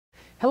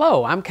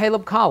Hello, I'm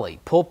Caleb Colley,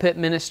 pulpit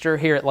minister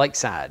here at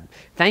Lakeside.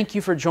 Thank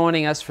you for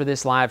joining us for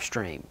this live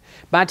stream.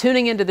 By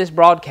tuning into this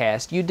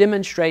broadcast, you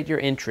demonstrate your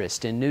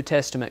interest in New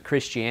Testament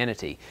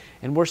Christianity,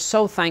 and we're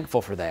so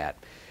thankful for that.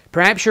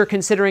 Perhaps you're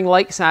considering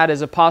Lakeside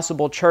as a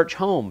possible church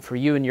home for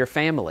you and your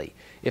family.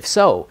 If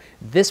so,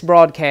 this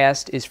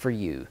broadcast is for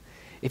you.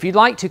 If you'd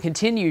like to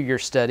continue your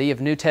study of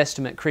New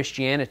Testament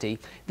Christianity,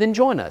 then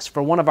join us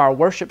for one of our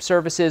worship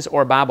services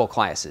or Bible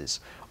classes,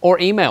 or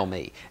email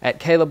me at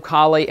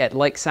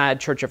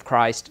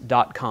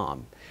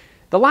calebcolley@lakesidechurchofchrist.com.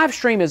 The live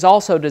stream is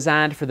also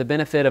designed for the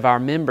benefit of our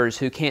members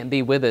who can't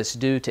be with us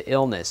due to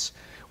illness.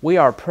 We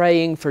are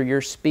praying for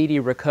your speedy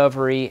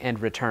recovery and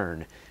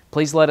return.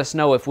 Please let us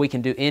know if we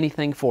can do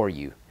anything for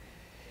you.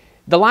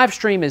 The live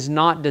stream is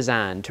not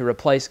designed to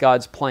replace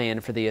God's plan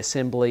for the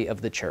assembly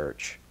of the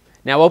church.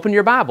 Now open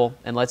your Bible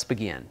and let's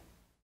begin.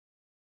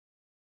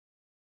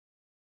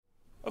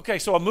 Okay,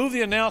 so I moved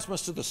the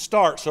announcements to the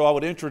start so I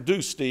would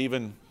introduce Steve,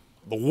 and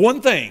the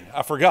one thing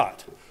I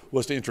forgot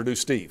was to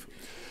introduce Steve.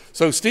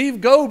 So Steve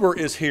Gober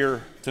is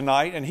here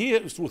tonight, and he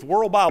is with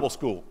World Bible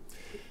School.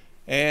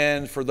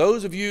 And for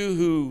those of you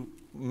who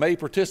may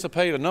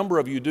participate, a number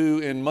of you do,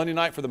 in Monday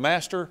Night for the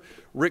Master,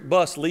 Rick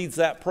Buss leads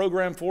that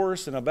program for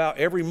us, and about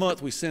every month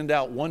we send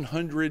out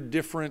 100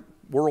 different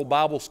World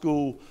Bible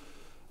School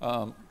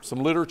some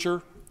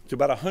literature to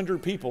about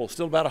 100 people,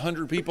 still about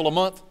 100 people a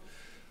month,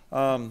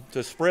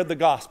 to spread the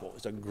gospel.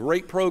 It's a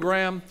great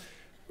program.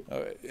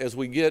 As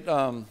we get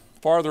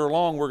farther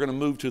along, we're going to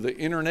move to the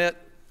internet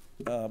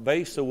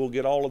base, so we'll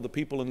get all of the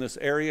people in this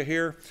area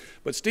here.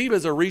 But Steve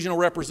is a regional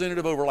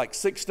representative over like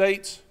 6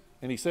 states,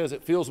 and he says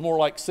it feels more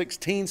like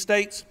 16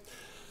 states.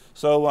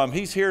 So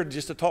he's here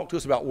just to talk to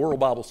us about World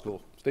Bible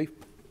School. Steve?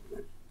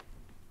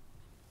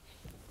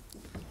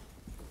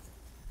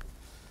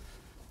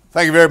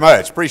 Thank you very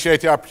much.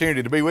 Appreciate the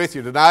opportunity to be with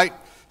you tonight.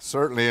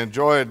 Certainly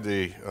enjoyed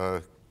the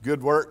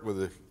good work with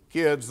the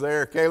kids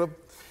there, Caleb.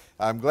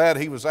 I'm glad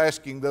he was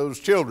asking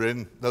those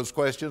children those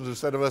questions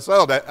instead of us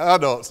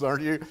adults,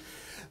 aren't you?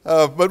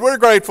 But we're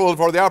grateful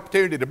for the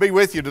opportunity to be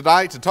with you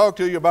tonight to talk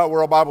to you about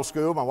World Bible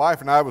School. My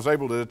wife and I was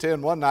able to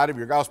attend one night of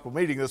your gospel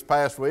meeting this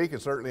past week and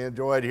certainly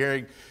enjoyed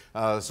hearing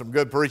some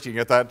good preaching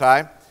at that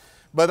time.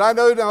 But I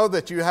know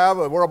that you have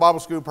a World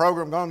Bible School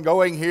program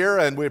ongoing here,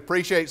 and we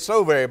appreciate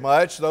so very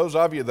much those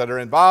of you that are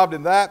involved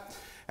in that.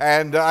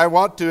 And I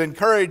want to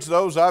encourage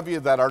those of you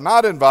that are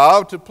not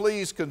involved to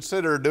please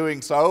consider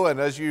doing so. And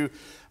as you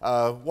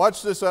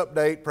watch this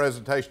update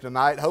presentation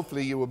tonight,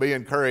 hopefully you will be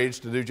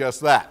encouraged to do just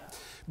that.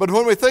 But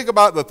when we think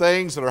about the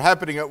things that are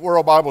happening at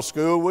World Bible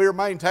School, we're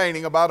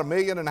maintaining about 1.5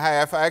 million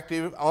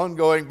active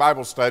ongoing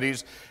Bible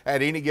studies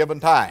at any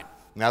given time.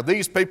 Now,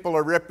 these people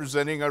are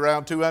representing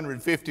around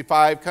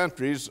 255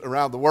 countries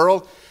around the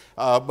world,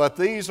 but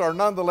these are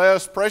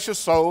nonetheless precious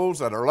souls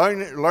that are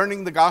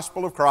learning the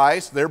gospel of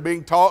Christ. They're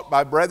being taught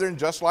by brethren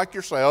just like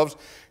yourselves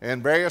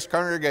in various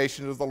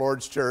congregations of the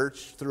Lord's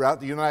church throughout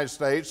the United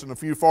States and a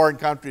few foreign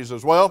countries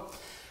as well.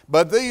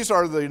 But these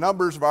are the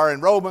numbers of our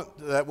enrollment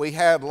that we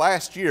had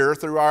last year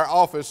through our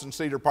office in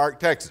Cedar Park,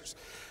 Texas.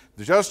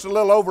 Just a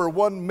little over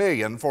 1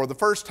 million. For the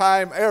first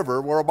time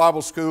ever, World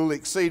Bible School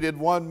exceeded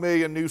 1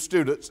 million new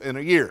students in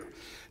a year.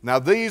 Now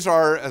these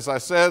are, as I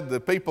said, the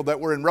people that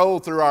were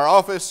enrolled through our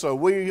office, so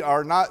we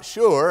are not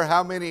sure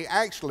how many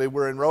actually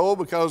were enrolled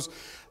because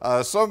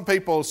some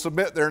people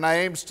submit their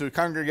names to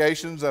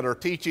congregations that are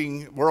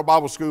teaching World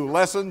Bible School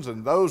lessons,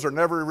 and those are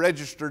never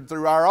registered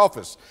through our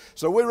office.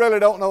 So we really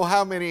don't know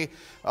how many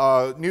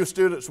new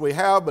students we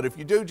have, but if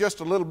you do just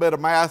a little bit of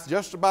math,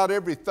 just about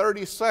every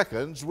 30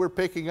 seconds we're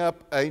picking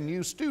up a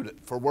new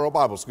student for World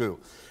Bible School.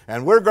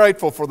 And we're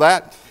grateful for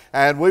that,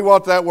 and we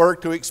want that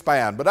work to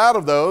expand. But out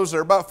of those, there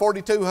are about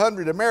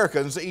 4,200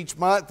 Americans each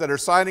month that are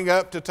signing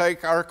up to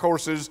take our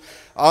courses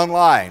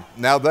online.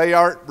 Now, they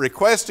aren't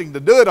requesting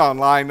to do it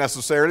online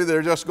necessarily.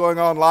 They're just going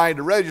online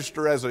to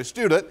register as a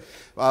student.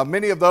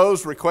 Many of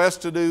those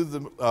request to do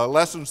the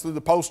lessons through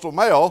the postal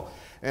mail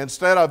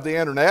instead of the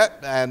internet,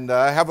 and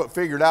I haven't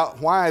figured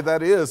out why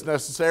that is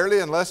necessarily,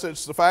 unless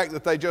it's the fact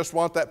that they just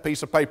want that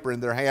piece of paper in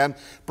their hand,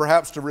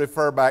 perhaps to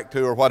refer back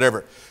to or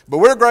whatever. But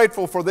we're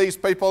grateful for these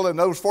people, and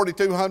those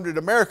 4,200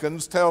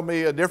 Americans tell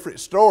me a different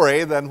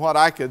story than what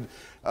I could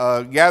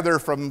gather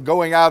from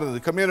going out in the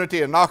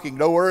community and knocking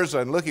doors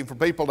and looking for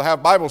people to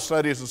have Bible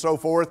studies and so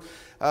forth.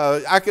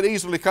 I could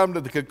easily come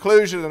to the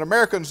conclusion that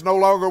Americans no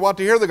longer want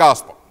to hear the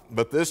gospel.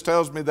 But this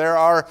tells me there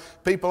are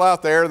people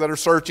out there that are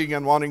searching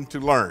and wanting to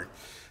learn.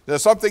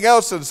 There's something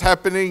else that's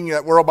happening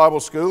at World Bible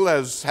School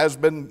has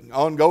been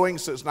ongoing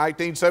since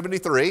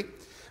 1973.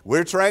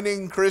 We're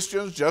training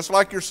Christians just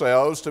like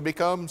yourselves to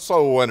become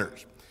soul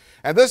winners.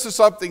 And this is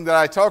something that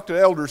I talk to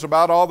elders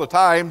about all the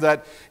time,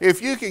 that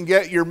if you can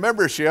get your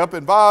membership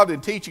involved in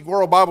teaching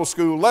World Bible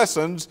School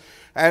lessons,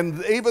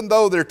 and even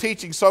though they're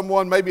teaching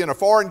someone maybe in a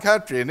foreign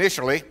country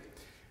initially,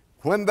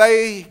 when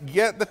they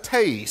get the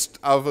taste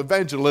of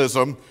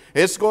evangelism,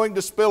 it's going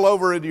to spill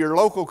over into your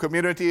local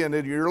community and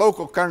into your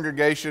local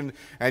congregation,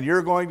 and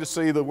you're going to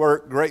see the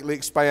work greatly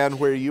expand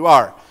where you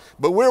are.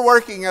 But we're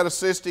working at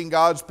assisting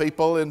God's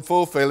people in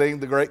fulfilling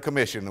the Great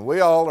Commission. And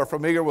we all are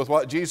familiar with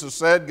what Jesus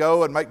said,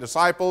 go and make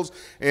disciples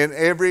in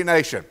every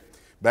nation,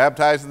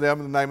 baptizing them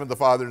in the name of the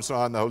Father and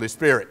Son and the Holy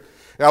Spirit.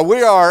 Now,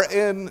 we are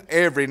in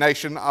every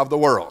nation of the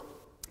world,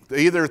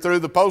 either through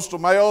the postal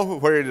mail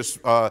where it is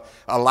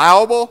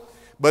allowable,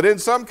 but in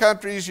some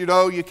countries, you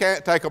know, you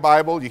can't take a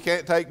Bible, you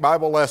can't take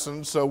Bible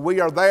lessons, so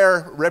we are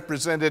there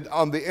represented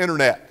on the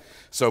internet.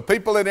 So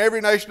people in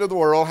every nation of the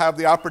world have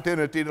the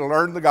opportunity to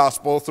learn the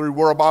gospel through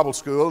World Bible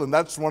School, and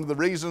that's one of the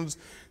reasons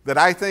that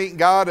I think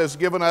God has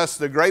given us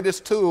the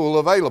greatest tool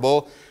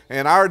available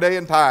in our day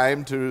and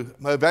time to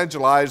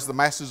evangelize the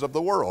masses of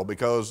the world,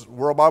 because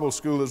World Bible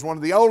School is one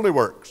of the only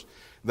works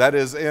that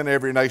is in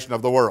every nation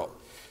of the world.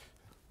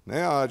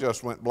 Now I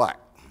just went black.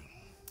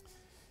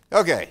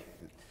 Okay.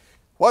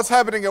 What's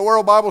happening at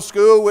World Bible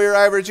School? We're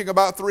averaging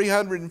about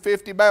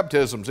 350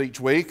 baptisms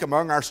each week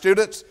among our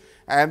students.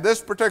 And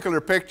this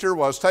particular picture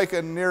was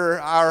taken near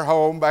our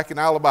home back in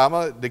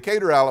Alabama,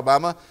 Decatur,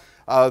 Alabama.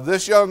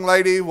 This young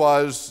lady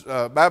was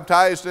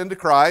baptized into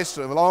Christ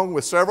along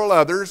with several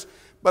others.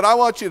 But I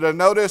want you to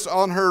notice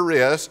on her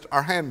wrist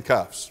are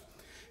handcuffs.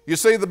 You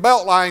see, the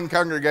Beltline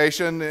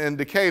congregation in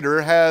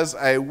Decatur has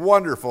a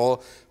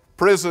wonderful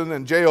prison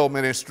and jail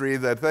ministry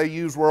that they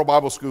use World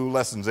Bible School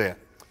lessons in.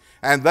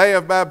 And they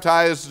have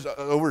baptized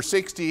over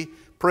 60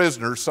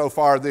 prisoners so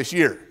far this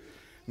year.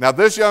 Now,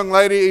 this young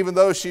lady, even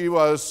though she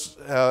was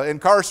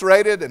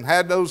incarcerated and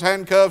had those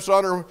handcuffs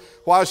on her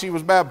while she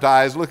was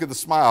baptized, look at the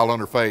smile on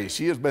her face.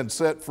 She has been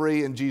set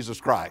free in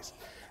Jesus Christ.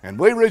 And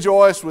we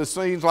rejoice with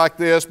scenes like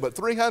this, but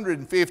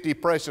 350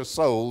 precious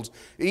souls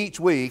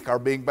each week are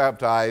being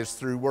baptized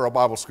through World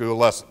Bible School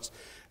lessons.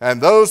 And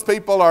those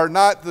people are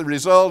not the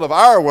result of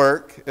our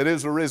work. It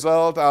is a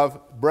result of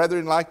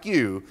brethren like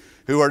you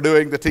who are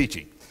doing the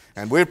teaching.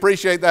 And we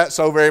appreciate that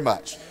so very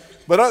much.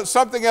 But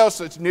something else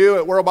that's new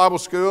at World Bible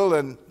School,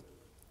 and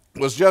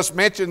was just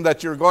mentioned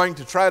that you're going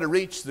to try to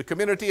reach the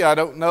community. I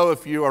don't know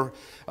if you are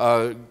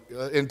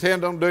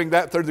intend on doing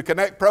that through the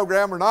Connect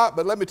program or not,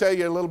 but let me tell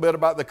you a little bit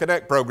about the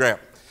Connect program.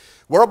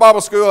 World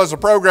Bible School is a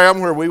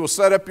program where we will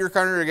set up your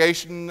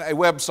congregation a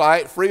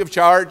website free of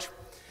charge.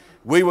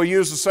 We will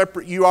use a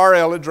separate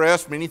URL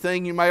address from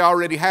anything you may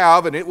already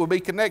have, and it will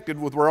be connected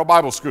with World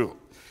Bible School.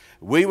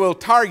 We will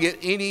target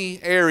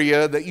any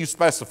area that you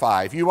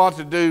specify. If you want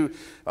to do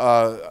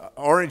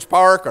Orange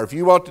Park, or if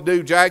you want to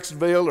do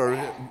Jacksonville,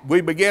 or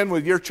we begin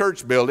with your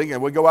church building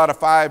and we go out a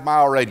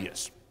 5-mile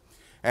radius.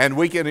 And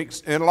we can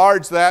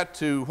enlarge that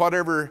to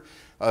whatever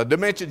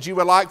dimensions you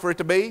would like for it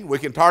to be. We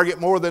can target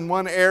more than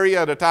one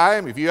area at a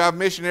time. If you have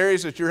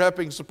missionaries that you're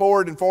helping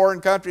support in foreign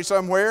country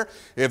somewhere,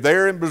 if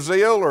they're in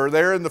Brazil or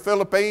they're in the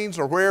Philippines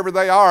or wherever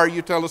they are,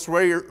 you tell us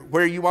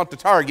where you want to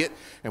target,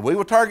 and we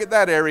will target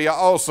that area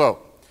also.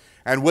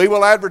 And we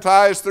will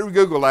advertise through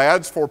Google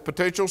Ads for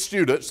potential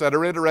students that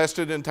are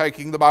interested in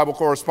taking the Bible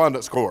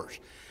correspondence course.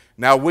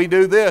 Now, we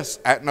do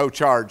this at no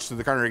charge to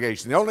the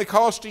congregation. The only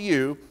cost to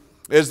you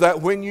is that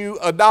when you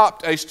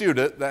adopt a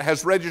student that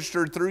has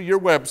registered through your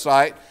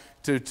website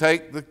to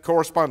take the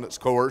correspondence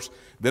course,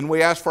 then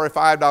we ask for a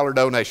 $5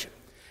 donation.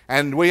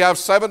 And we have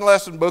 7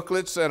 lesson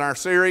booklets in our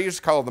series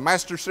called the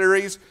Master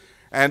Series.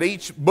 And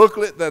each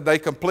booklet that they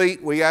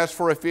complete, we ask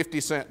for a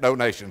 50-cent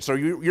donation. So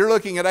you're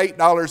looking at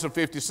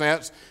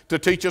 $8.50 to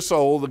teach a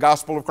soul the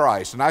gospel of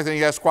Christ. And I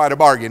think that's quite a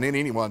bargain in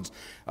anyone's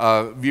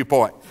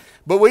viewpoint.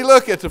 But we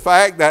look at the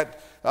fact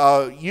that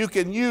you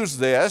can use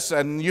this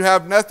and you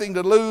have nothing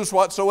to lose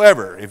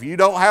whatsoever. If you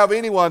don't have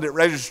anyone that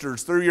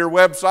registers through your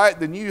website,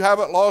 then you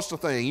haven't lost a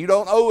thing. You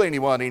don't owe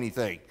anyone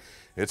anything.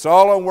 It's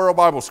all on World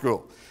Bible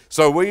School.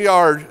 So we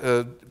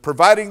are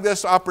providing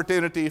this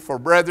opportunity for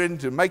brethren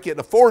to make it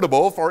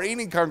affordable for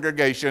any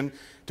congregation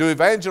to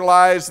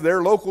evangelize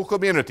their local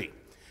community.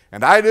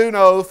 And I do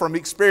know from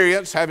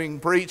experience, having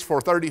preached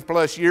for 30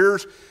 plus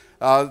years,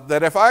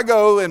 that if I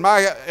go in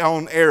my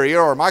own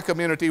area or my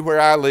community where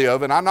I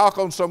live and I knock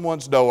on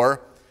someone's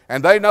door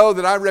and they know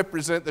that I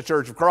represent the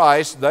Church of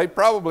Christ, they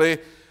probably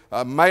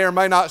may or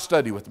may not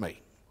study with me.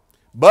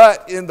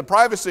 But in the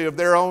privacy of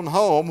their own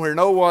home, where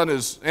no one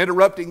is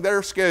interrupting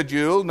their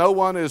schedule, no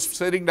one is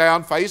sitting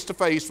down face to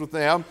face with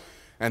them,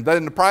 and then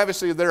in the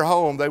privacy of their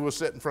home, they will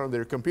sit in front of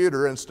their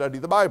computer and study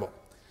the Bible.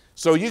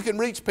 So you can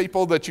reach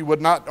people that you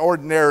would not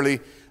ordinarily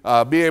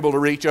be able to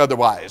reach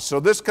otherwise. So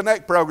this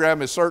Connect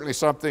program is certainly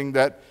something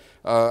that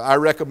I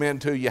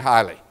recommend to you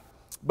highly.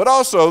 But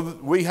also,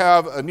 we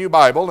have a new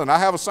Bible, and I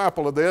have a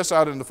sample of this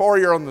out in the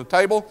foyer on the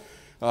table,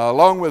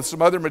 along with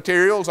some other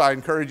materials. I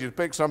encourage you to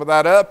pick some of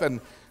that up and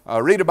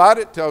read about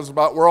it. It tells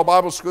about World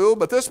Bible School.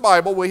 But this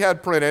Bible we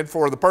had printed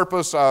for the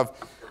purpose of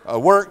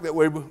work that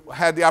we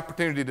had the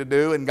opportunity to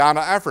do in Ghana,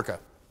 Africa.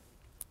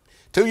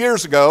 2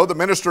 years ago, the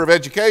Minister of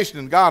Education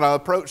in Ghana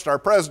approached our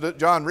President,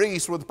 John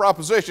Reese, with a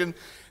proposition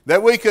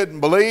that we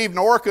couldn't believe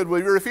nor could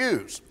we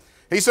refuse.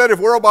 He said if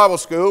World Bible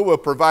School will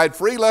provide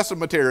free lesson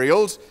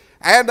materials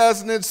And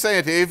as an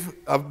incentive,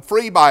 a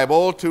free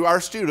Bible to our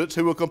students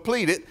who will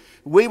complete it,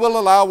 we will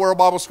allow World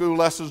Bible School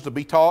lessons to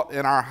be taught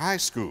in our high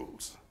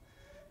schools.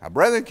 Now,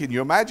 brethren, can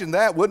you imagine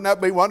that? Wouldn't that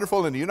be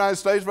wonderful in the United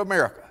States of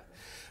America?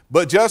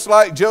 But just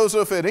like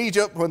Joseph in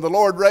Egypt, when the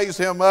Lord raised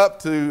him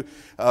up to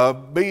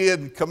be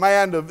in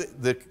command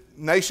of the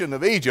nation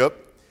of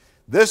Egypt,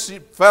 this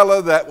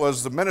fellow that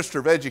was the minister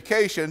of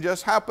education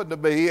just happened to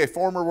be a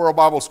former World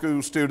Bible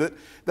School student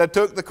that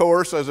took the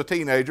course as a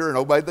teenager and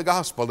obeyed the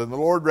gospel. And the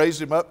Lord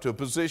raised him up to a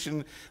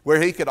position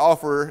where he could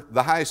offer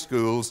the high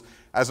schools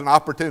as an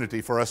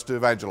opportunity for us to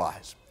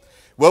evangelize.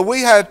 Well,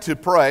 we had to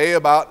pray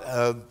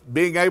about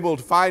being able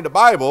to find a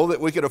Bible that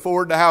we could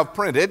afford to have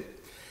printed,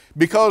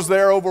 because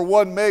there are over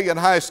 1 million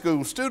high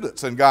school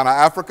students in Ghana,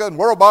 Africa, and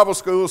World Bible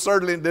School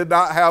certainly did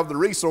not have the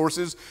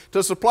resources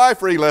to supply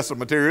free lesson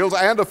materials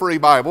and a free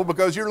Bible,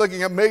 because you're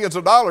looking at millions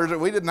of dollars that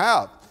we didn't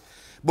have.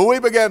 But we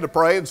began to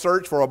pray and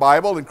search for a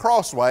Bible, and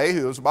Crossway,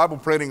 who is a Bible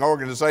printing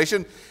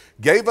organization,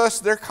 gave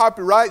us their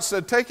copyright,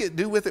 said, take it,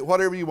 do with it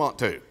whatever you want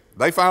to.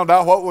 They found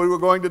out what we were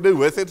going to do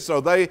with it, so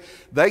they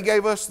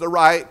gave us the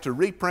right to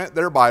reprint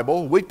their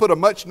Bible. We put a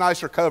much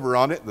nicer cover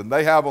on it than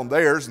they have on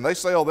theirs, and they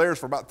sell theirs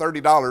for about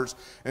 $30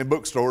 in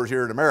bookstores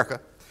here in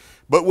America.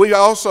 But we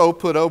also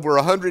put over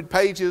 100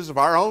 pages of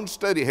our own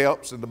study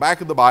helps in the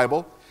back of the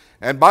Bible.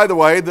 And by the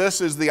way,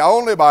 this is the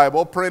only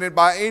Bible printed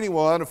by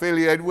anyone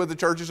affiliated with the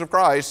Churches of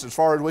Christ as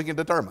far as we can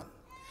determine.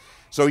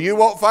 So you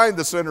won't find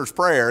the sinner's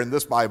prayer in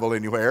this Bible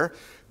anywhere.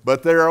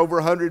 But there are over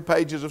 100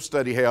 pages of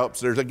study helps.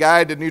 There's a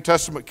guide to New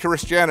Testament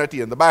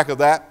Christianity in the back of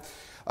that.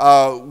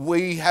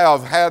 We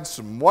have had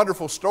some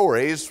wonderful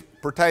stories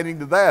pertaining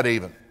to that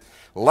even.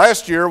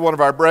 Last year, one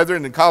of our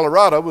brethren in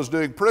Colorado was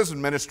doing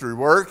prison ministry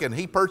work, and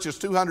he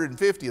purchased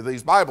 250 of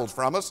these Bibles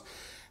from us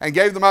and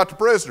gave them out to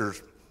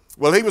prisoners.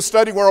 Well, he was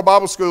studying World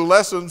Bible School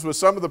lessons with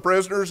some of the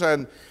prisoners,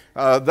 and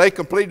they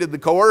completed the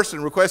course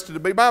and requested to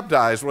be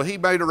baptized. Well, he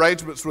made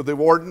arrangements with the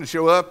warden to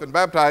show up and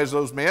baptize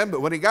those men,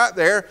 but when he got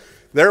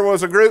there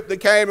was a group that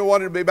came and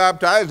wanted to be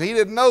baptized, and he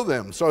didn't know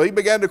them. So he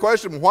began to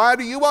question them, why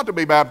do you want to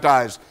be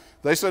baptized?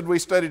 They said, we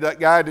studied that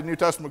guide in New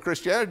Testament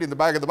Christianity in the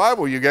back of the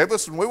Bible you gave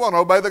us, and we want to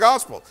obey the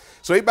gospel.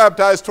 So he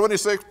baptized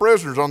 26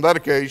 prisoners on that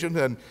occasion,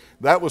 and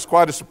that was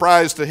quite a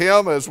surprise to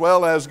him, as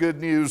well as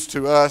good news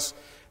to us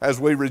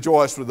as we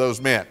rejoiced with those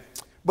men.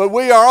 But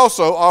we are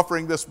also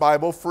offering this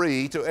Bible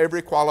free to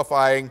every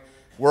qualifying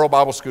World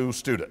Bible School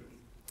student.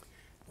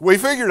 We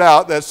figured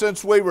out that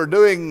since we were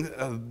doing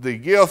the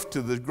gift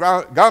to the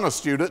Ghana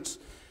students,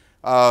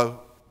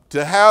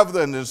 to have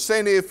an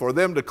incentive for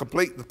them to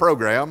complete the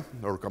program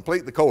or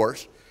complete the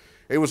course,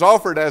 it was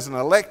offered as an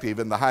elective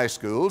in the high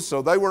schools,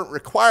 so they weren't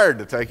required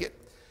to take it.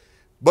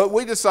 But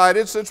we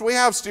decided, since we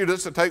have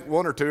students that take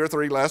 1 or 2 or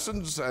 3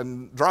 lessons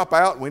and drop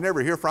out and we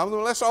never hear from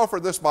them, let's offer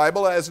this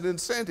Bible as an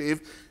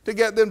incentive to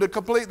get them to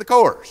complete the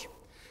course.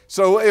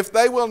 So if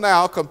they will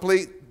now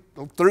complete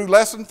through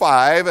lesson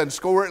 5 and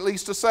score at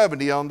least a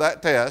 70 on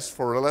that test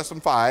for lesson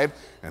 5,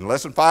 and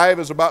lesson 5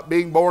 is about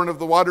being born of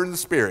the water and the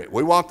Spirit.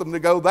 We want them to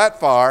go that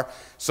far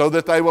so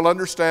that they will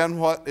understand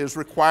what is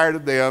required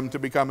of them to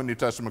become a New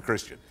Testament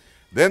Christian.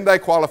 Then they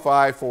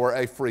qualify for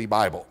a free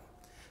Bible.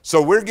 So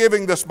we're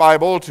giving this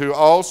Bible to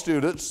all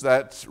students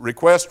that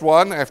request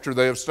one after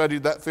they have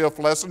studied that 5th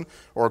lesson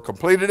or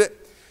completed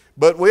it.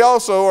 But we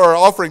also are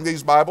offering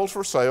these Bibles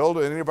for sale to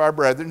any of our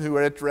brethren who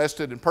are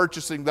interested in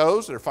purchasing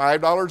those. They're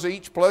 $5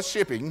 each plus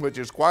shipping, which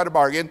is quite a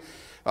bargain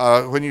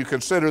when you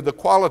consider the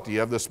quality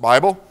of this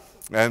Bible.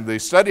 And the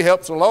study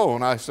helps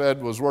alone, I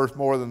said, was worth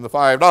more than the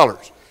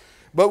 $5.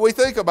 But we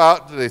think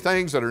about the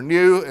things that are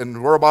new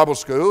in World Bible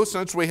School.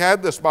 Since we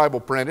had this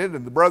Bible printed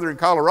and the brother in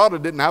Colorado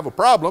didn't have a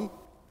problem,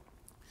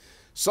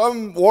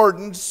 some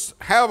wardens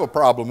have a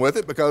problem with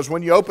it, because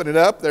when you open it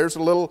up, there's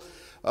a little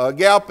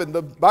gap in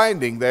the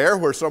binding there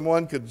where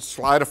someone could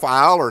slide a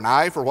file or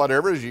knife or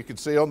whatever, as you can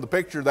see on the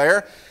picture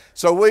there.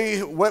 So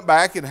we went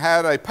back and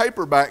had a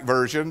paperback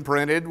version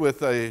printed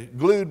with a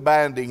glued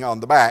binding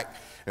on the back,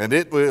 and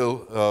it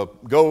will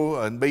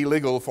go and be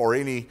legal for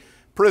any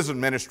prison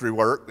ministry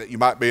work that you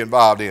might be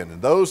involved in.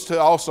 And those two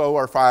also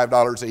are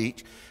 $5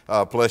 each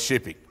plus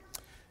shipping.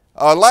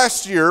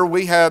 Last year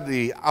we had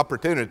the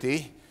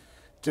opportunity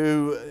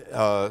to,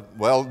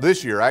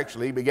 this year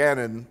actually began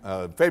in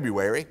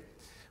February.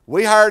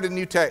 We hired a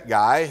new tech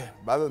guy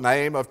by the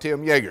name of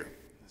Tim Yeager.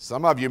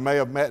 Some of you may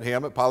have met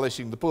him at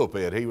Polishing the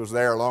Pulpit. He was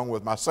there along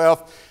with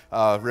myself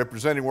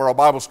representing World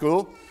Bible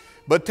School.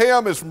 But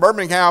Tim is from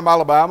Birmingham,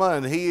 Alabama,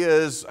 and he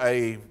is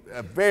a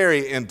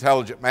very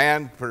intelligent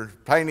man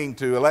pertaining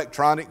to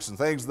electronics and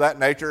things of that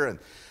nature,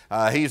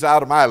 and he's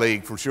out of my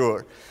league for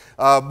sure.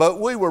 But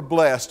we were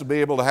blessed to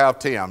be able to have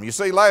Tim. You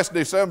see, last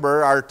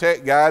December, our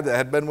tech guy that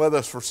had been with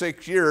us for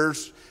 6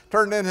 years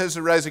turned in his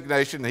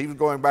resignation. He was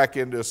going back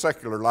into a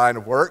secular line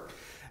of work,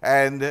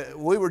 and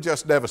we were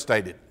just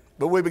devastated.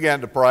 But we began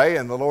to pray,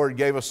 and the Lord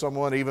gave us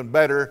someone even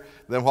better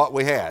than what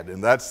we had.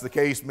 And that's the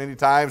case many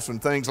times when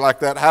things like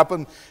that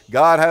happen.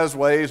 God has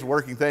ways of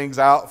working things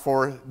out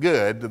for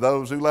good to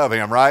those who love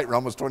Him, right?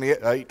 Romans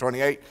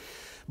 28:28.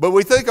 But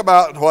we think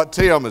about what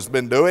Tim has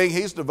been doing.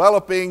 He's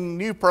developing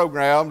new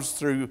programs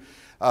to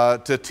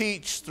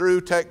teach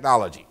through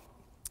technology.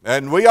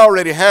 And we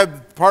already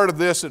had part of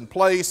this in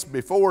place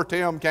before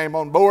Tim came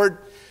on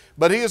board.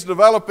 But he is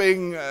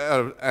developing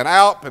an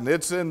app, and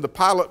it's in the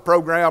pilot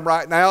program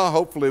right now.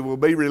 Hopefully it will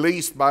be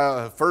released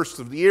by the first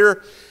of the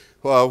year,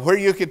 where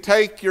you can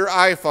take your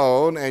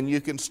iPhone and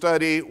you can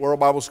study World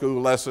Bible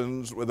School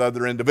lessons with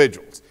other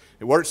individuals.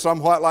 It works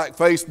somewhat like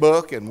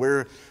Facebook, and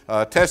we're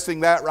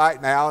testing that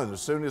right now. And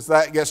as soon as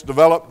that gets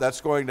developed,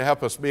 that's going to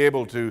help us be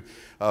able to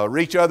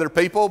reach other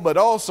people. But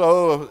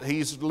also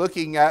he's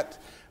looking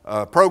at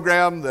a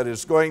program that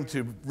is going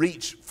to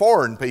reach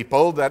foreign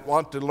people that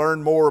want to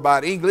learn more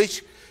about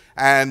English.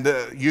 And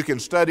you can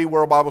study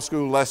World Bible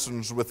School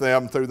lessons with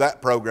them through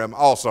that program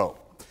also.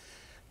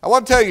 I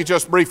want to tell you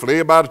just briefly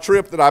about a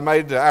trip that I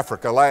made to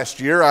Africa last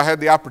year. I had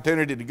the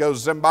opportunity to go to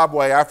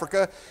Zimbabwe,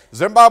 Africa.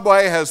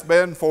 Zimbabwe has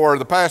been for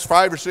the past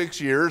 5 or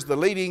 6 years the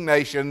leading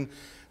nation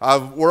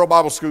of World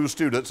Bible School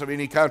students of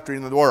any country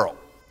in the world.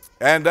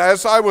 And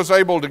as I was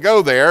able to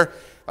go there,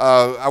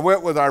 I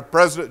went with our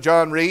president,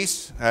 John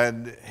Reese,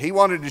 and he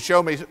wanted to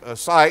show me a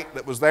site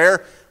that was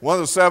there, one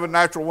of the 7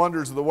 natural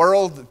wonders of the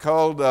world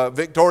called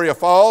Victoria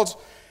Falls.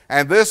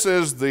 And this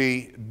is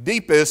the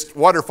deepest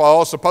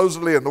waterfall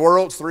supposedly in the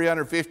world. It's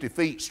 350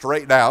 feet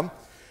straight down.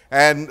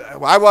 And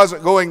I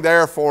wasn't going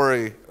there for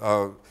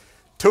a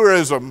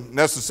tourism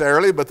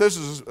necessarily, but this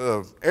is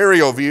an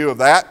aerial view of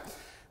that.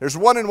 There's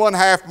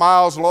 1.5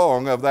 miles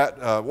long of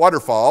that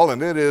waterfall,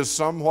 and it is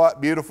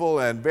somewhat beautiful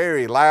and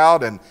very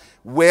loud and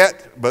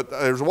wet, but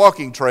there's a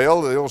walking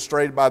trail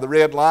illustrated by the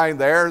red line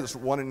there. It's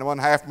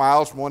 1.5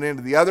 miles from one end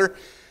to the other.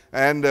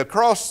 And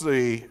across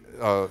the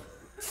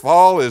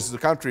fall is the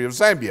country of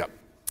Zambia.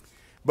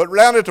 But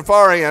round at the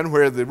far end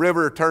where the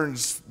river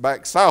turns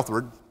back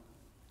southward,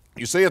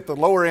 you see at the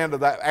lower end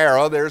of that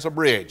arrow there's a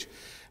bridge.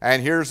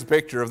 And here's a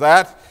picture of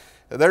that.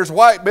 There's a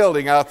white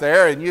building out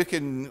there, and you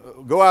can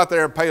go out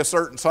there and pay a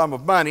certain sum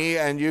of money,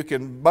 and you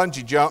can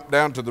bungee jump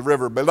down to the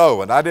river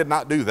below. And I did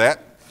not do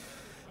that.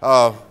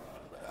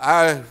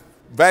 I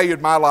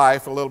valued my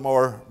life a little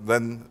more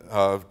than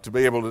to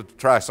be able to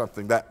try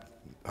something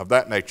of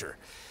that nature.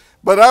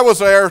 But I was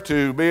there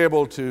to be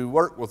able to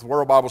work with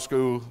World Bible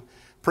School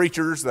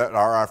preachers that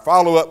are our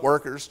follow-up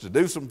workers, to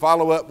do some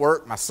follow-up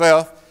work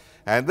myself.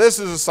 And this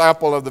is a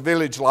sample of the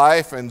village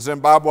life in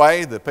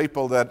Zimbabwe. The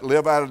people that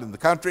live out in the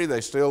country, they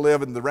still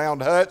live in the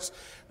round huts,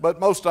 but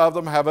most of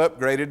them have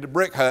upgraded to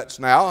brick huts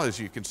now, as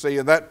you can see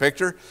in that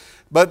picture.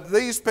 But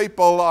these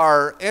people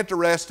are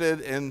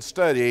interested in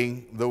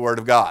studying the Word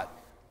of God.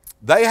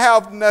 They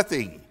have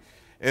nothing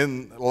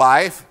in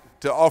life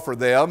to offer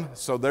them,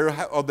 so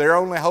their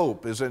only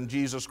hope is in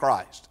Jesus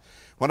Christ.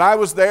 When I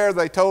was there,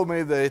 they told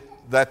me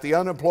that the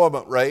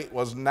unemployment rate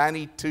was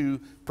 92%.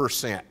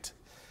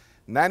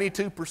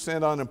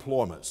 92%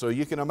 unemployment. So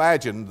you can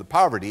imagine the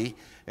poverty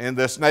in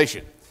this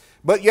nation.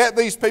 But yet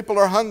these people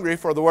are hungry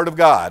for the Word of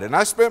God. And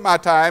I spent my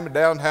time in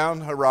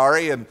downtown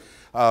Harare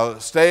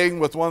and staying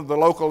with one of the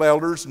local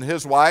elders and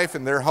his wife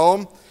in their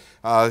home.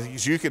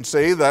 As you can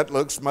see, that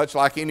looks much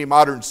like any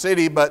modern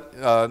city, but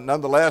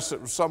nonetheless it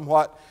was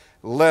somewhat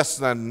less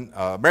than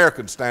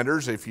American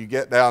standards if you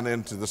get down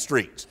into the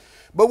streets.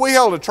 But we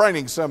held a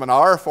training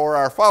seminar for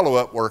our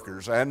follow-up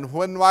workers, and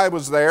when I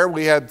was there,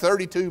 we had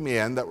 32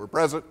 men that were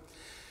present.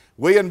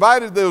 We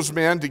invited those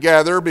men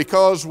together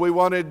because we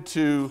wanted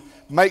to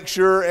make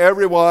sure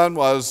everyone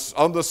was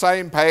on the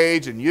same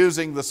page and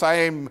using the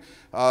same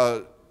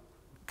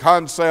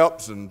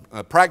concepts and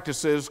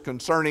practices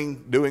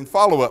concerning doing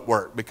follow-up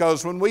work.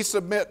 Because when we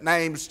submit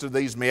names to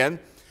these men,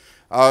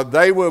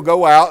 they will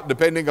go out,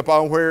 depending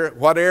upon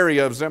what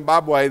area of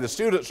Zimbabwe the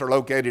students are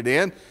located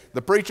in.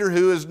 The preacher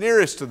who is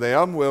nearest to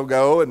them will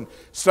go and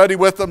study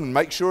with them and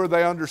make sure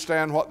they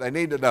understand what they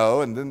need to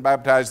know, and then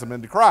baptize them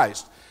into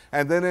Christ,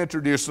 and then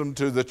introduce them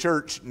to the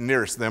church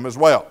nearest them as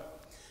well.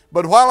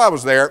 But while I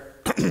was there,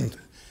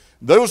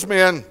 those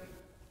men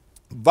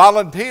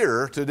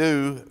volunteer to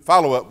do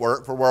follow-up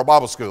work for World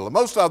Bible School. And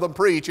most of them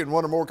preach in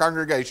one or more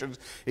congregations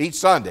each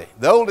Sunday.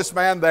 The oldest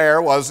man there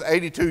was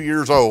 82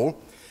 years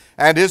old.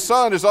 And his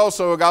son is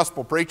also a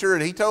gospel preacher,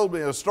 and he told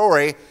me a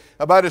story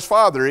about his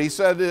father. He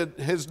said that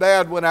his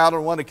dad went out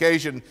on one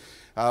occasion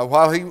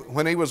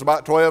when he was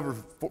about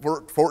 12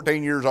 or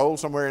 14 years old,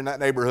 somewhere in that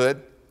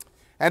neighborhood.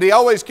 And he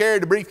always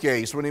carried a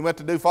briefcase when he went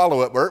to do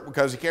follow-up work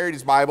because he carried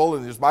his Bible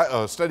and his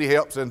study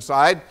helps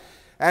inside.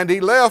 And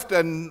he left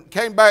and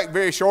came back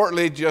very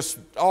shortly just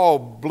all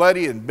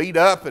bloody and beat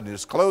up, and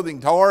his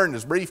clothing torn,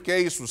 his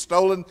briefcase was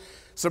stolen.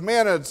 Some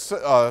men had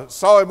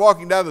saw him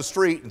walking down the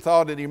street and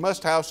thought that he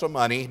must have some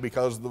money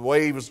because of the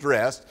way he was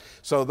dressed.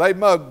 So they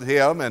mugged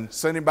him and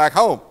sent him back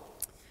home.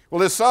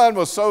 Well, his son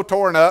was so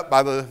torn up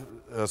by the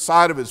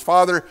sight of his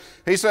father,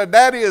 he said,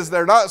 "Daddy, is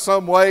there not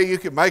some way you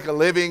can make a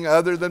living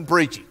other than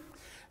preaching?"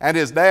 And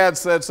his dad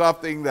said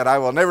something that I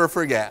will never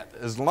forget.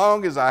 "As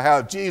long as I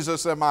have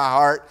Jesus in my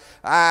heart,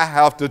 I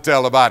have to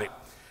tell about him."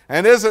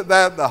 And isn't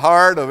that the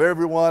heart of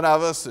every one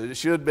of us? It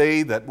should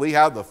be that we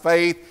have the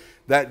faith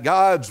that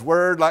God's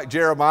Word, like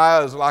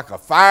Jeremiah, is like a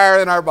fire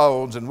in our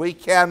bones, and we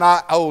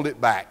cannot hold it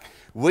back.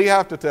 We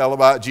have to tell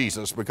about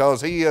Jesus because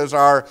He is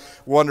our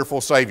wonderful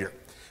Savior.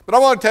 But I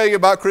want to tell you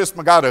about Chris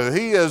Magado.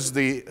 He is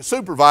the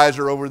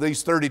supervisor over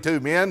these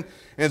 32 men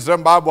in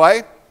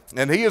Zimbabwe,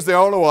 and he is the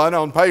only one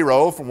on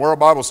payroll from World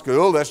Bible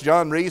School. That's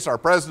John Reese, our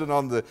president,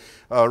 on the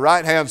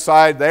right-hand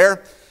side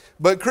there.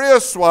 But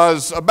Chris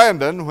was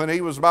abandoned when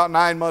he was about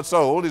 9 months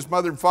old. His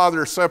mother and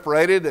father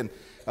separated, and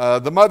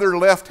the mother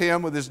left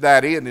him with his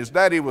daddy, and his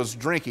daddy was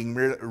drinking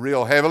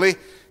real heavily,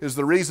 is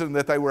the reason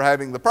that they were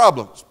having the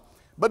problems.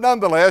 But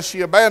nonetheless,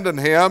 she abandoned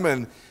him,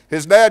 and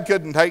his dad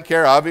couldn't take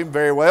care of him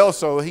very well,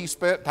 so he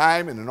spent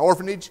time in an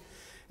orphanage,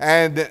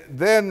 and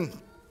then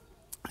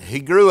he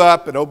grew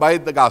up and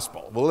obeyed the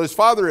gospel. Well, his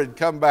father had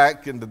come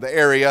back into the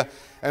area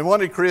and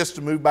wanted Chris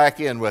to move back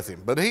in with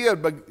him, but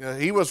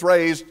he was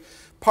raised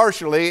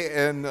partially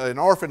in an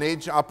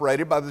orphanage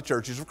operated by the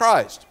Churches of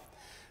Christ.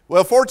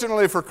 Well,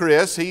 fortunately for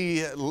Chris,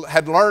 he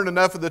had learned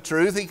enough of the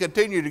truth. He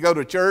continued to go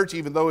to church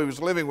even though he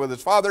was living with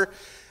his father,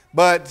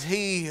 but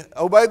he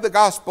obeyed the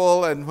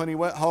gospel, and when he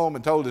went home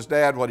and told his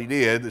dad what he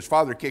did, his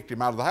father kicked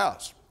him out of the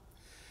house.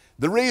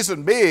 The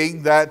reason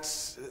being that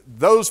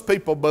those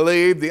people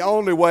believe the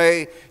only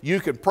way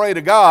you can pray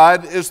to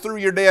God is through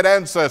your dead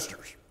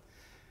ancestors.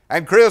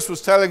 And Chris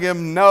was telling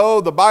him, no,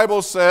 the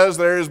Bible says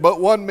there is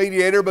but one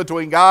mediator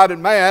between God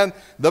and man,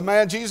 the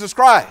man Jesus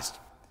Christ.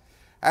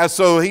 And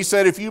so he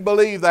said, if you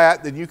believe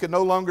that, then you can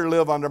no longer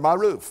live under my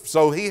roof.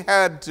 So he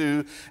had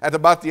to, at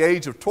about the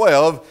age of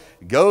 12,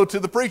 go to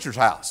the preacher's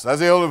house.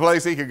 That's the only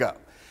place he could go.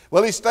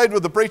 Well, he stayed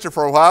with the preacher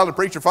for a while. The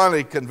preacher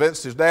finally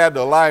convinced his dad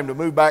to allow him to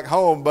move back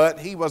home, but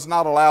he was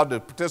not allowed to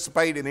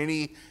participate in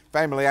any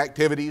family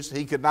activities.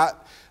 He could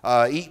not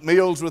eat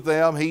meals with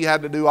them. He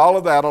had to do all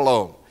of that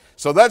alone.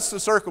 So that's the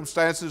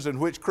circumstances in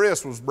which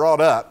Chris was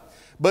brought up.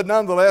 But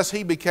nonetheless,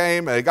 he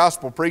became a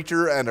gospel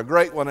preacher, and a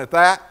great one at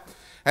that.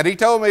 And he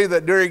told me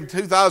that during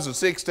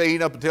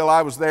 2016, up until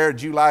I was there in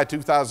July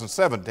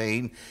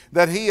 2017,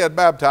 that he had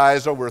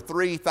baptized over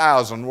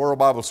 3,000 World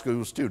Bible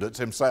School students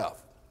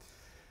himself.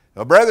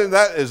 Now, brethren,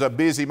 that is a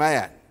busy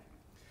man.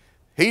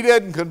 He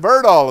didn't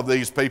convert all of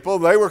these people.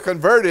 They were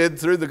converted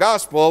through the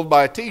gospel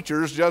by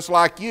teachers just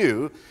like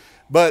you.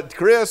 But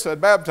Chris had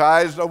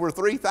baptized over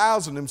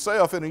 3,000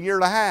 himself in a year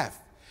and a half.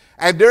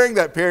 And during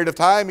that period of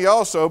time, he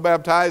also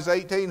baptized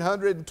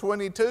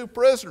 1,822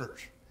 prisoners.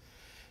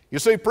 You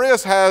see,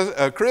 Chris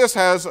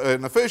has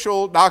an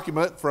official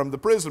document from the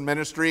prison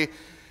ministry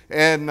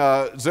in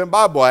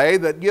Zimbabwe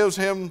that gives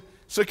him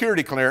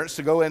security clearance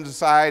to go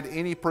inside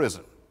any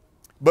prison.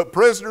 But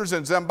prisoners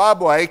in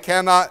Zimbabwe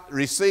cannot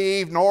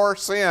receive nor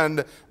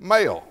send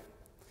mail.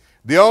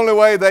 The only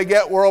way they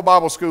get World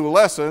Bible School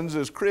lessons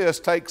is Chris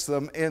takes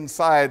them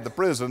inside the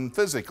prison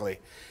physically.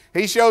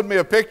 He showed me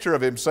a picture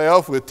of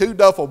himself with 2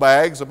 duffel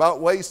bags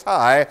about waist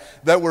high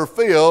that were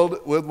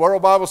filled with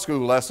World Bible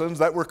School lessons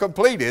that were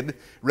completed,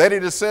 ready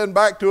to send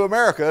back to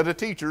America to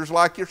teachers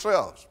like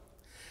yourselves.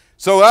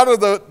 So out of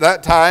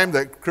that time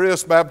that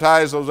Chris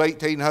baptized those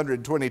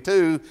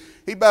 1,822,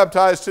 he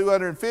baptized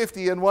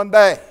 250 in one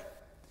day.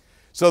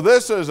 So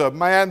this is a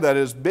man that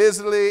is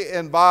busily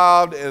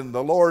involved in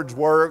the Lord's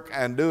work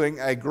and doing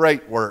a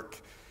great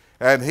work.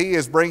 And he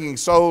is bringing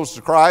souls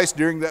to Christ.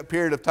 During that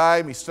period of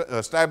time, he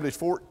established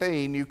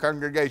 14 new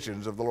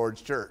congregations of the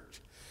Lord's church.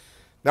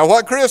 Now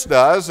what Chris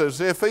does is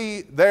if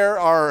there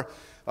are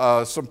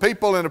some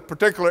people in a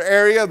particular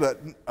area that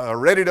are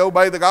ready to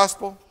obey the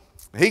gospel,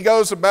 he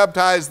goes and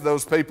baptizes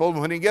those people. And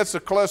when he gets a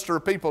cluster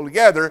of people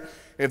together,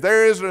 if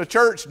there isn't a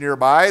church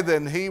nearby,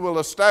 then he will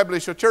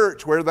establish a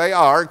church where they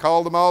are and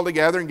call them all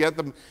together and get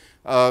them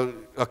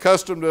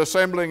accustomed to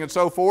assembling and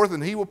so forth,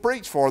 and he will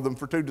preach for them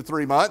for 2 to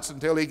 3 months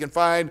until he can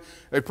find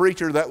a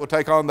preacher that will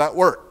take on that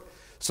work.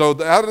 So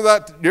out of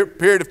that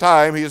period of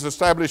time, he has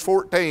established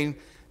 14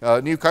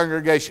 new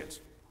congregations.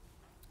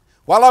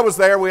 While I was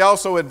there, we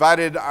also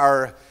invited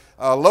our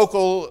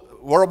local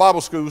World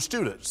Bible School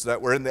students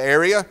that were in the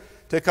area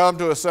to come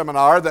to a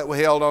seminar that we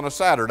held on a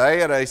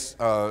Saturday at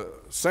a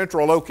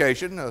central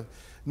location, a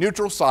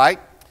neutral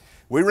site.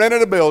 We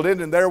rented a building,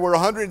 and there were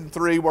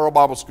 103 World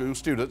Bible School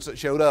students that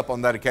showed up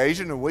on that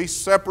occasion, and we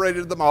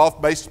separated them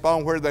off based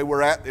upon where they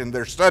were at in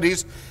their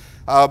studies.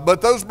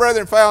 But those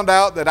brethren found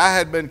out that I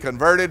had been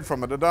converted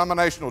from a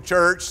denominational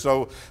church,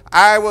 so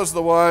I was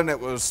the one that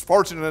was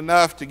fortunate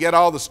enough to get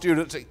all the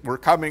students that were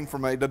coming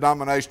from a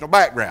denominational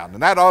background.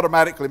 And that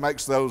automatically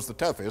makes those the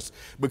toughest,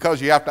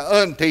 because you have to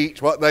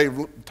unteach what they've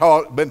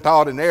been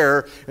taught in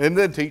error and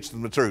then teach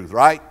them the truth,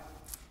 right?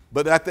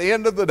 But at the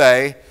end of the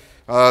day,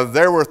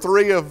 there were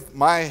 3 of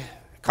my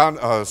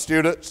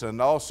students and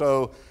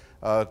also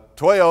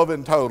 12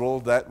 in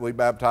total that we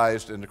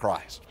baptized into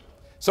Christ.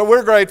 So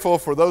we're grateful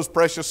for those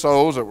precious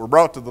souls that were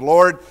brought to the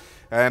Lord,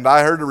 and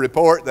I heard a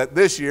report that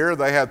this year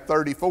they had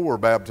 34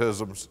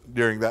 baptisms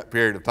during that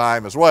period of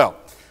time as well.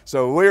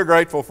 So we're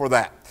grateful for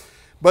that.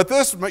 But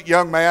this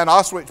young man,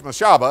 Oswich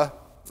Mashaba,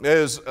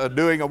 is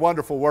doing a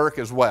wonderful work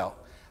as well.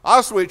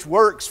 Oswich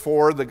works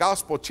for the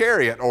Gospel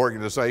Chariot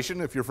organization,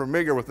 if you're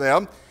familiar with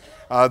them.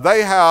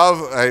 They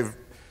have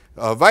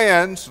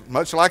vans,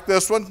 much like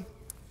this one,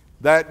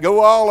 that go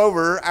all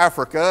over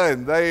Africa,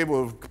 and they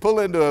will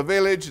pull into a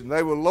village and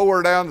they will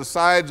lower down the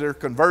sides. They're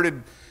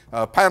converted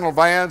panel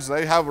vans.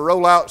 They have a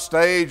rollout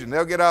stage, and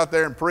they'll get out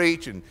there and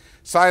preach and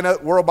sign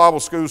up World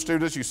Bible School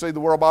students. You see the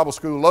World Bible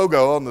School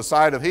logo on the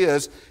side of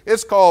his.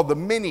 It's called the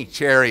Mini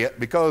Chariot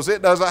because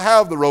it doesn't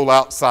have the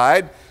rollout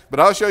side, but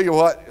I'll show you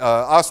what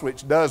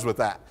Auschwitz does with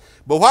that.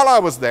 But while I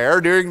was there,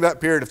 during that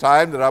period of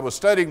time that I was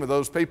studying with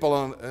those people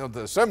on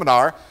the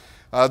seminar,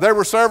 there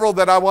were several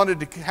that I wanted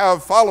to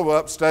have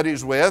follow-up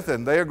studies with,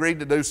 and they agreed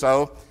to do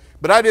so,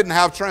 but I didn't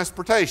have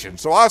transportation.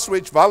 So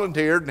Auschwitz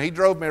volunteered, and he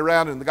drove me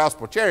around in the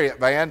Gospel Chariot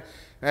van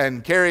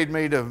and carried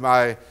me to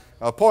my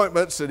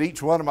appointments at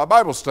each one of my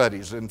Bible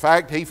studies. In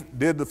fact, he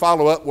did the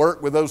follow-up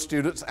work with those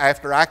students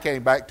after I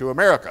came back to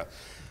America.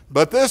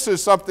 But this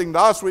is something that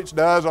Auschwitz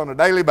does on a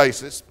daily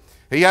basis.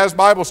 He has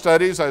Bible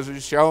studies, as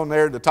is shown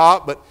there at the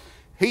top, but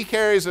he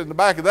carries in the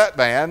back of that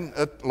van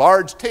a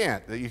large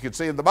tent that you can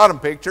see in the bottom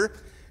picture.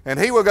 And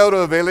he will go to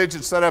a village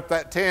and set up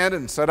that tent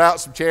and set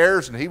out some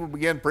chairs, and he will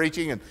begin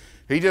preaching. And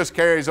he just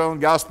carries on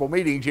gospel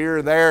meetings here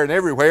and there and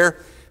everywhere,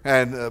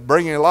 and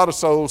bringing a lot of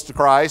souls to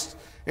Christ,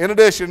 in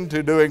addition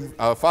to doing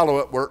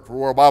follow-up work for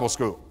World Bible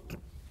School.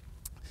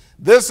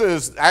 This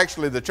is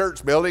actually the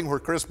church building where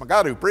Chris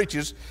Magadu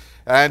preaches,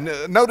 and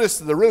notice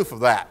the roof of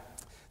that.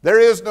 There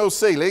is no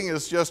ceiling.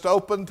 It's just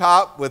open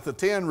top with a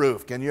tin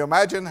roof. Can you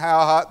imagine how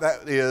hot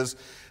that is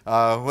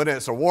when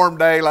it's a warm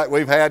day like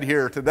we've had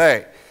here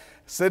today?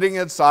 Sitting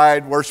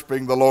inside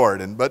worshiping the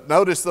Lord. But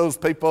notice those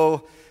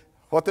people,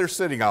 what they're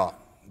sitting on.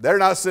 They're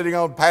not sitting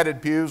on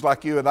padded pews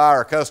like you and I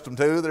are accustomed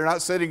to. They're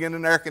not sitting in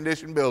an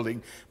air-conditioned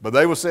building, but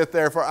they will sit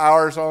there for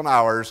hours on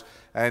hours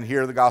and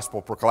hear the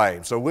gospel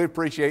proclaimed. So we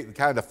appreciate the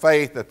kind of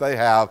faith that they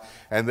have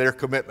and their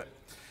commitment.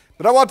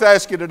 But I want to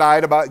ask you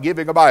tonight about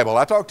giving a Bible.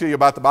 I talked to you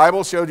about the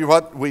Bible, showed you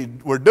what we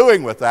were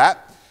doing with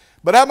that.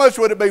 But how much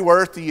would it be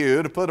worth to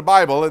you to put a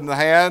Bible in the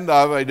hand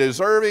of a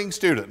deserving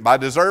student? By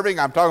deserving,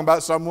 I'm talking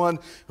about someone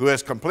who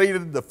has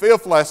completed the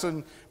 5th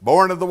lesson,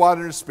 born of the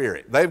water and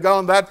Spirit. They've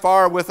gone that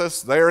far with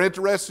us. They are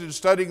interested in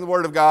studying the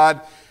Word of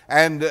God,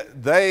 and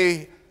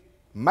they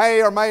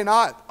may or may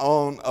not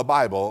own a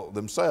Bible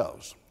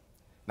themselves.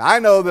 Now, I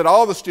know that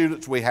all the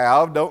students we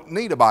have don't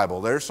need a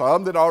Bible. There's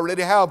some that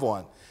already have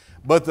one.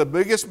 But the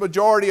biggest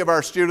majority of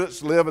our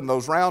students live in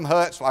those round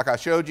huts like I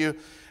showed you,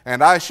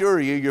 and I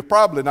assure you, you're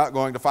probably not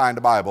going to find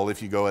a Bible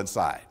if you go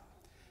inside.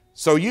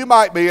 So you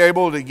might be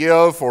able to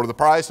give for the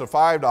price of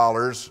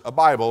 $5 a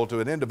Bible to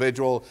an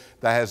individual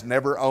that has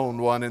never owned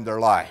one in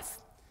their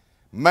life.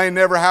 May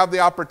never have the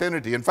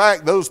opportunity. In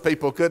fact, those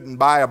people couldn't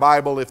buy a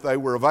Bible if they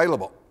were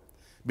available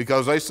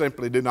because they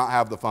simply do not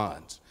have the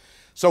funds.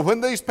 So when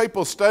these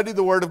people study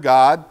the Word of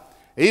God,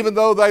 even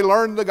though they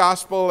learn the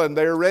gospel and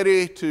they're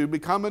ready to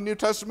become a New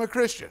Testament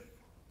Christian,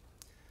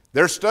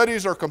 their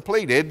studies are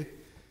completed,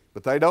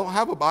 but they don't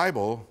have a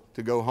Bible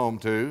to go home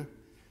to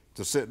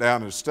sit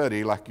down and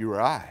study like you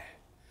or I.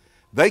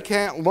 They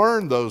can't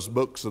learn those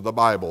books of the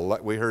Bible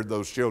like we heard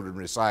those children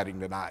reciting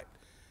tonight.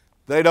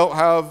 They don't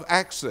have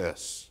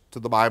access to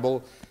the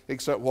Bible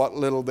except what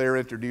little they're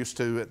introduced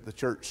to at the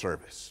church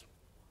service.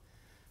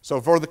 So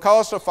for the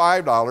cost of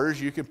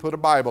 $5, you can put a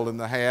Bible in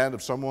the hand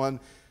of someone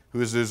who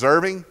is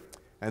deserving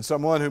and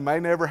someone who may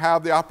never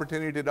have the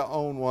opportunity to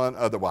own one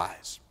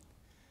otherwise.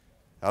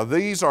 Now,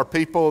 these are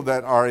people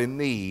that are in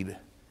need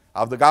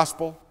of the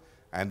gospel,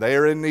 and they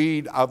are in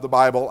need of the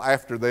Bible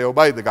after they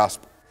obey the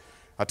gospel.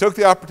 I took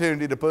the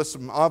opportunity to put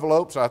some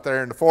envelopes out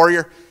there in the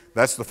foyer.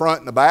 That's the front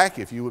and the back.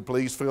 If you would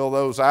please fill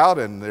those out,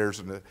 and there's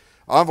an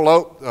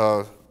envelope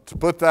to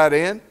put that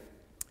in.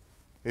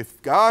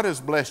 If God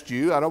has blessed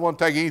you, I don't want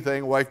to take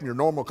anything away from your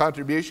normal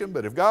contribution,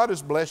 but if God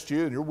has blessed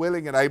you and you're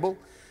willing and able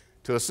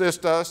to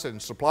assist us in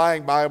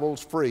supplying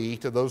Bibles free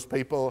to those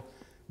people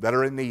that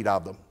are in need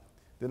of them,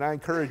 then I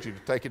encourage you to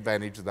take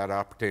advantage of that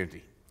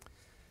opportunity.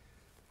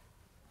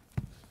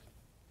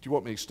 Do you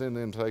want me to extend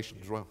the invitation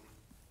as well?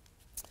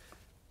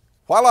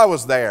 While I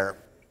was there,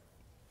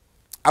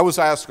 I was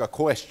asked a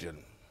question.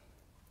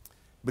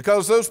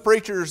 Because those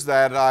preachers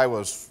that I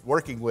was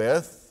working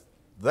with,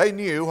 they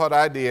knew what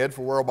I did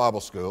for World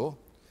Bible School,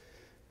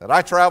 that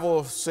I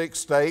traveled 6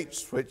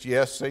 states, which,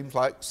 yes, seems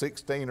like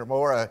 16 or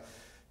more. I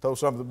told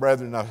some of the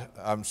brethren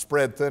I'm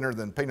spread thinner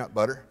than peanut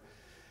butter.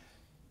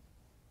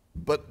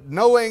 But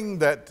knowing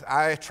that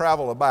I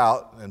travel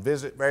about and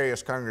visit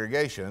various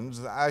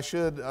congregations, I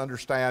should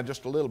understand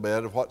just a little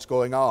bit of what's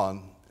going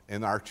on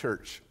in our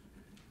church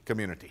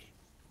community.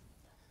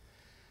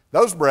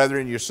 Those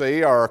brethren, you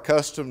see, are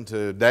accustomed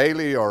to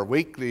daily or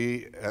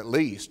weekly, at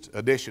least,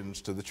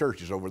 additions to the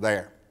churches over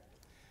there.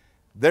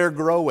 They're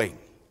growing.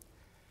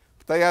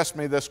 But they asked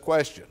me this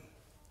question: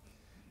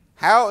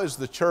 how is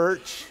the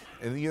church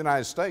in the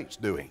United States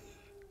doing?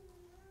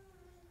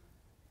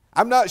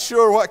 I'm not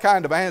sure what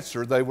kind of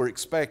answer they were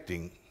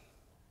expecting,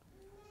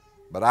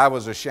 but I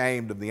was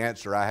ashamed of the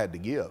answer I had to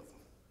give.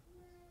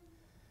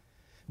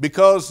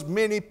 Because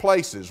many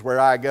places where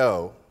I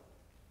go,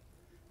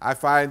 I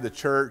find the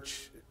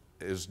church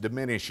is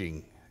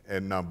diminishing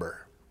in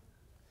number.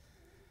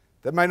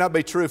 That may not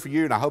be true for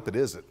you, and I hope it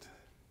isn't.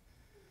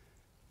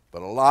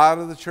 But a lot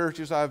of the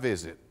churches I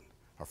visit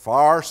are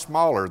far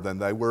smaller than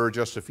they were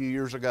just a few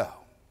years ago.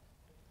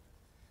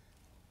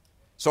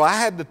 So I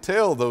had to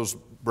tell those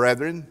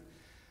brethren,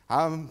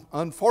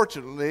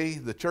 unfortunately,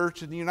 the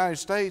church in the United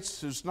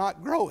States is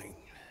not growing.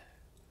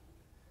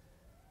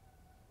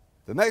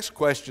 The next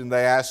question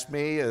they asked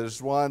me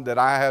is one that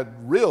I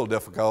had real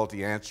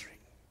difficulty answering.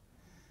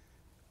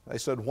 They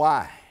said,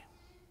 why?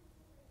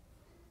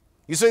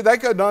 You see, they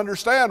couldn't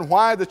understand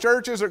why the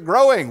church isn't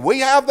growing. We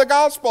have the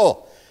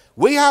gospel.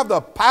 We have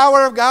the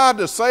power of God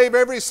to save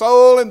every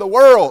soul in the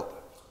world.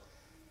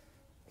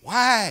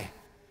 Why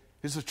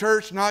is the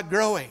church not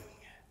growing?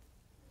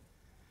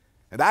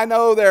 And I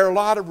know there are a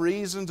lot of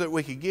reasons that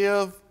we could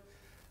give.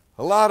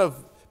 A lot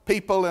of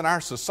people in our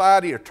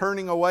society are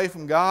turning away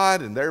from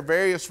God, and there are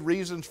various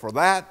reasons for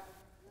that.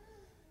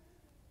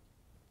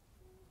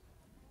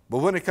 But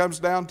when it comes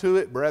down to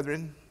it,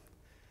 brethren,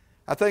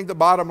 I think the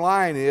bottom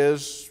line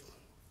is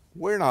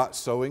we're not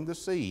sowing the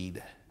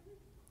seed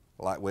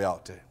like we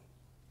ought to.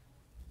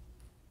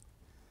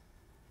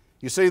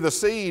 You see, the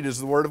seed is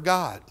the Word of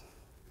God.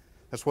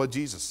 That's what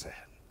Jesus said.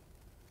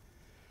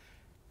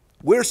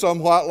 We're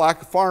somewhat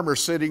like a farmer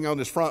sitting on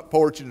his front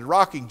porch in his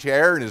rocking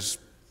chair, and his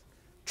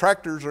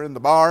tractors are in the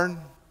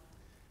barn.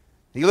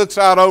 He looks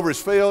out over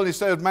his field and he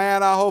says,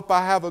 man, I hope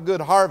I have a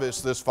good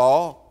harvest this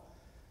fall.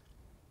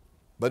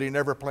 But he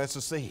never plants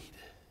a seed.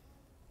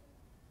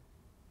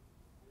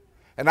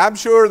 And I'm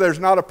sure there's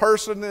not a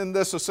person in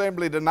this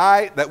assembly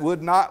tonight that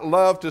would not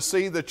love to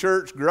see the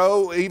church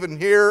grow, even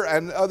here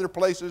and other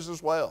places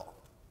as well.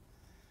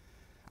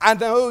 I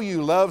know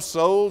you love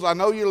souls. I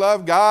know you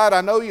love God.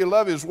 I know you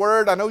love His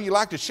Word. I know you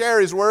like to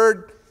share His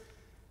Word.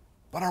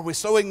 But are we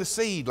sowing the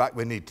seed like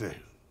we need to?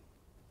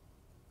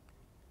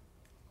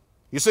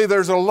 You see,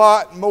 there's a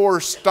lot more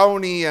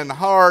stony and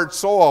hard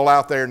soil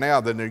out there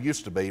now than there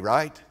used to be,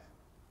 right?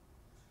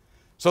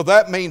 So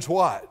that means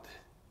what?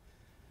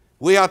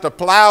 We have to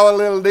plow a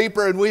little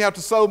deeper and we have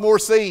to sow more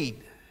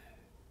seed.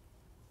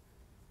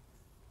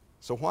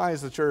 So why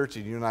is the church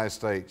in the United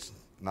States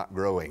not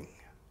growing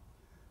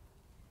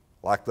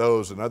like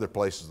those in other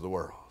places of the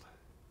world?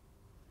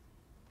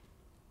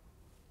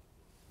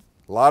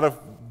 A lot of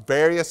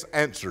various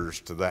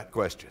answers to that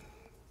question.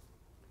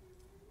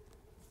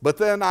 But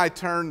then I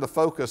turned the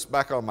focus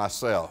back on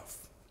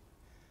myself.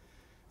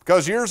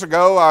 Because years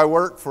ago I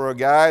worked for a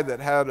guy that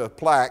had a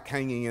plaque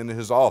hanging in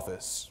his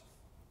office.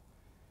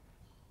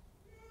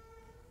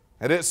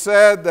 And it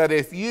said that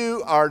if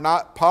you are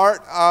not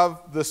part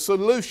of the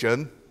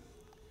solution,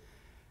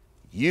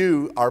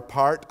 you are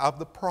part of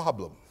the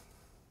problem.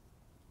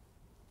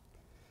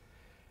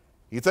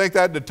 You think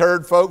that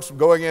deterred folks from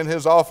going in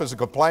his office and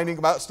complaining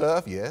about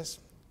stuff? Yes.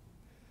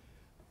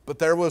 But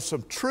there was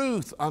some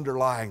truth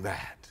underlying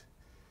that.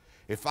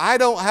 If I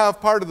don't have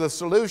part of the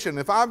solution,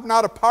 if I'm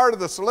not a part of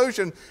the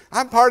solution,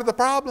 I'm part of the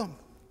problem.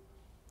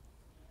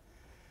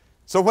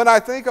 So when I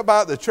think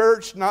about the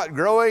church not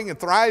growing and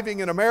thriving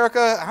in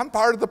America, I'm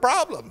part of the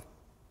problem.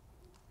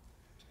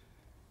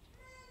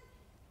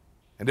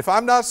 And if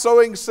I'm not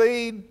sowing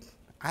seed,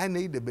 I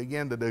need to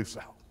begin to do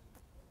so.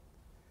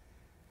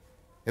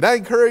 And I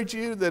encourage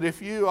you that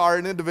if you are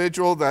an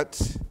individual that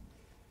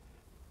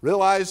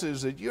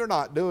realizes that you're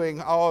not doing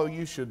all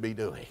you should be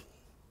doing,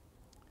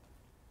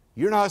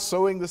 you're not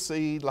sowing the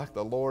seed like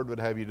the Lord would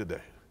have you to do.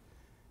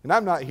 And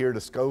I'm not here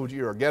to scold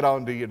you or get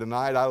on to you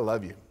tonight. I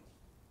love you.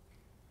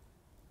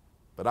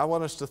 But I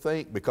want us to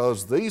think,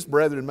 because these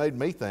brethren made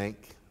me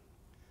think.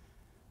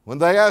 When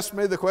they asked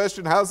me the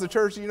question, how's the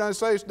church in the United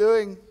States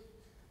doing?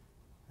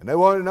 And they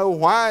wanted to know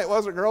why it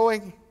wasn't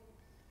growing.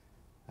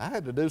 I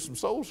had to do some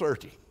soul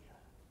searching.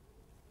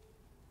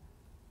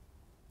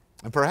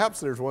 And perhaps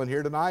there's one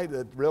here tonight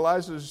that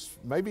realizes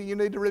maybe you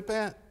need to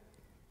repent.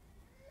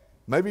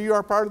 Maybe you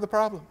are part of the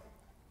problem.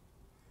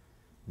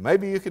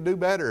 Maybe you could do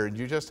better and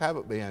you just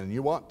haven't been and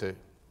you want to.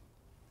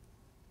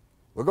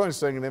 We're going to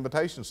sing an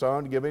invitation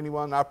song to give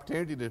anyone an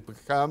opportunity to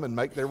come and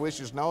make their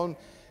wishes known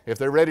if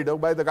they're ready to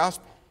obey the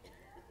gospel.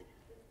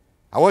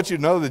 I want you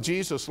to know that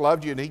Jesus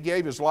loved you and He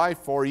gave His life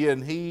for you,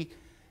 and He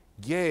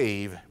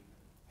gave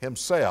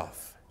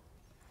Himself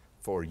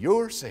for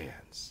your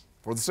sins.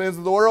 For the sins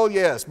of the world,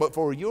 yes, but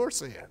for your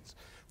sins.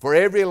 For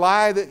every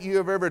lie that you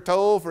have ever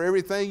told, for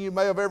everything you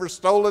may have ever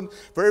stolen,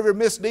 for every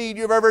misdeed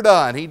you've ever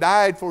done, He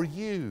died for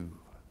you,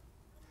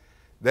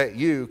 that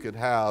you could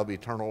have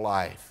eternal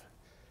life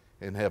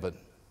in heaven.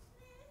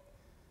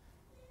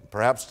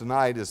 Perhaps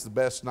tonight is the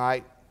best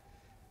night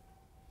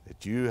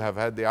that you have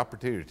had the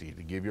opportunity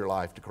to give your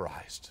life to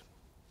Christ.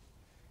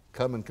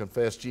 Come and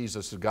confess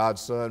Jesus as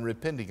God's Son,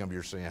 repenting of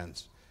your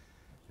sins,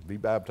 and be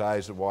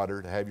baptized in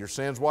water to have your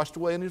sins washed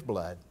away in His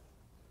blood.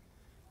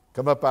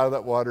 Come up out of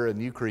that water a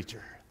new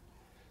creature,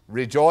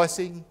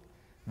 rejoicing,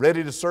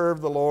 ready to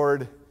serve the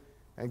Lord,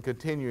 and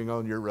continuing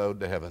on your road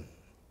to heaven.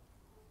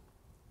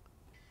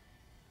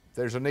 If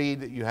there's a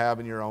need that you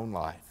have in your own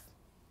life,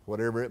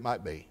 whatever it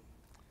might be,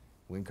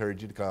 we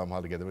encourage you to come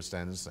while together we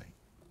stand and sing.